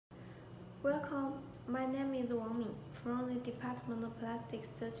Welcome, my name is Wang M from the Department of Plastic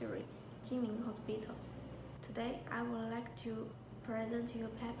Surgery, Jingling Hospital. Today, I would like to present you a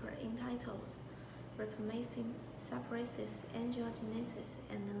paper entitled Rapamycin suppresses angiogenesis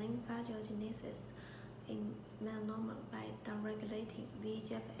and lymphangiogenesis in melanoma by downregulating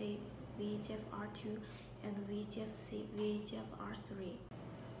VEGF-A, VEGFR-2 and VEGF-C, VEGFR-3.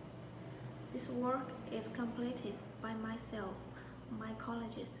 This work is completed by myself, my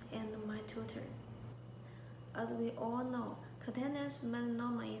colleagues, and my tutor. As we all know, cutaneous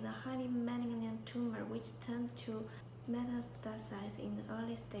melanoma is a highly malignant tumor which tends to metastasize in the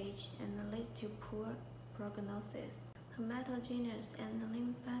early stage and leads to poor prognosis. Hematogenous and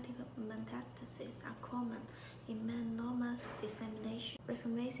lymphatic metastasis are common in melanoma dissemination.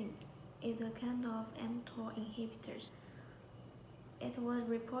 Rapamycin is a kind of mTOR inhibitors. It was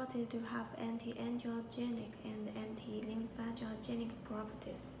reported to have anti-angiogenic and anti-lymphangiogenic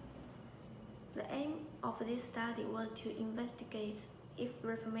properties. The aim of this study was to investigate if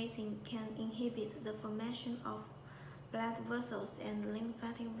rapamycin can inhibit the formation of blood vessels and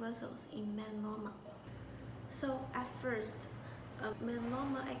lymphatic vessels in melanoma. So at first, a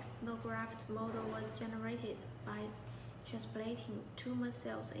melanoma xenograft model was generated by transplanting tumor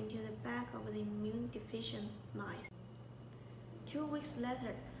cells into the back of the immunodeficient mice. 2 weeks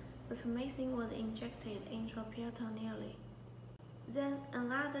later, rapamycin was injected intraperitoneally. Then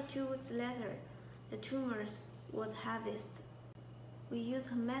another 2 weeks later, the tumors was harvested. We used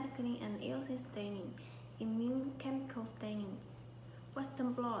Hematogenous staining, immunochemical staining,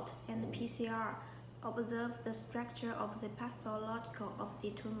 Western blot, and PCR observed the structure of the pathological of the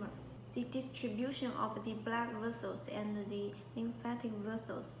tumor, the distribution of the blood vessels and the lymphatic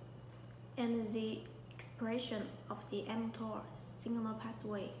vessels, and the expression of the mTOR signal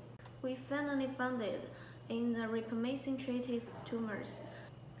pathway. We finally found it in the rapamycin-treated tumors.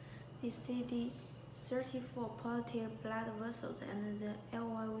 The CD34 positive blood vessels and the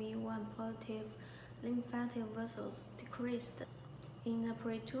LYV1 positive lymphatic vessels decreased in the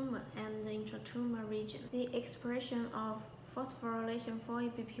pre-tumor and the intratumor region. The expression of phosphorylation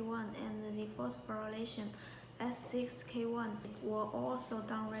 4-EBP1 and the phosphorylation S6K1 were also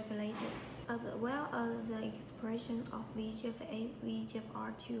downregulated, as well as the expression of VEGF-A,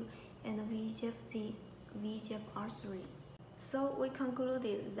 VEGFR-2, and VEGF-C, VEGFR-3. So we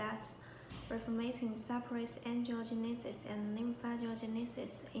concluded that rapamycin suppresses angiogenesis and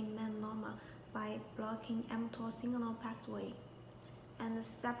lymphangiogenesis in melanoma by blocking mTOR signal pathway and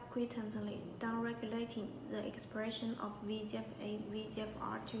subsequently downregulating the expression of VEGF-A,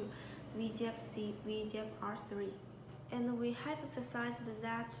 VEGFR-2, VEGF-C, VEGFR-3. And we hypothesized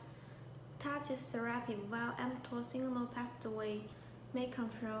that targeted therapy via mTOR signal pathway may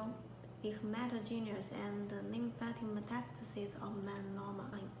control the hematogenous and lymphatic metastasis of melanoma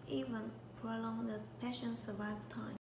and even prolong the patient's survival time.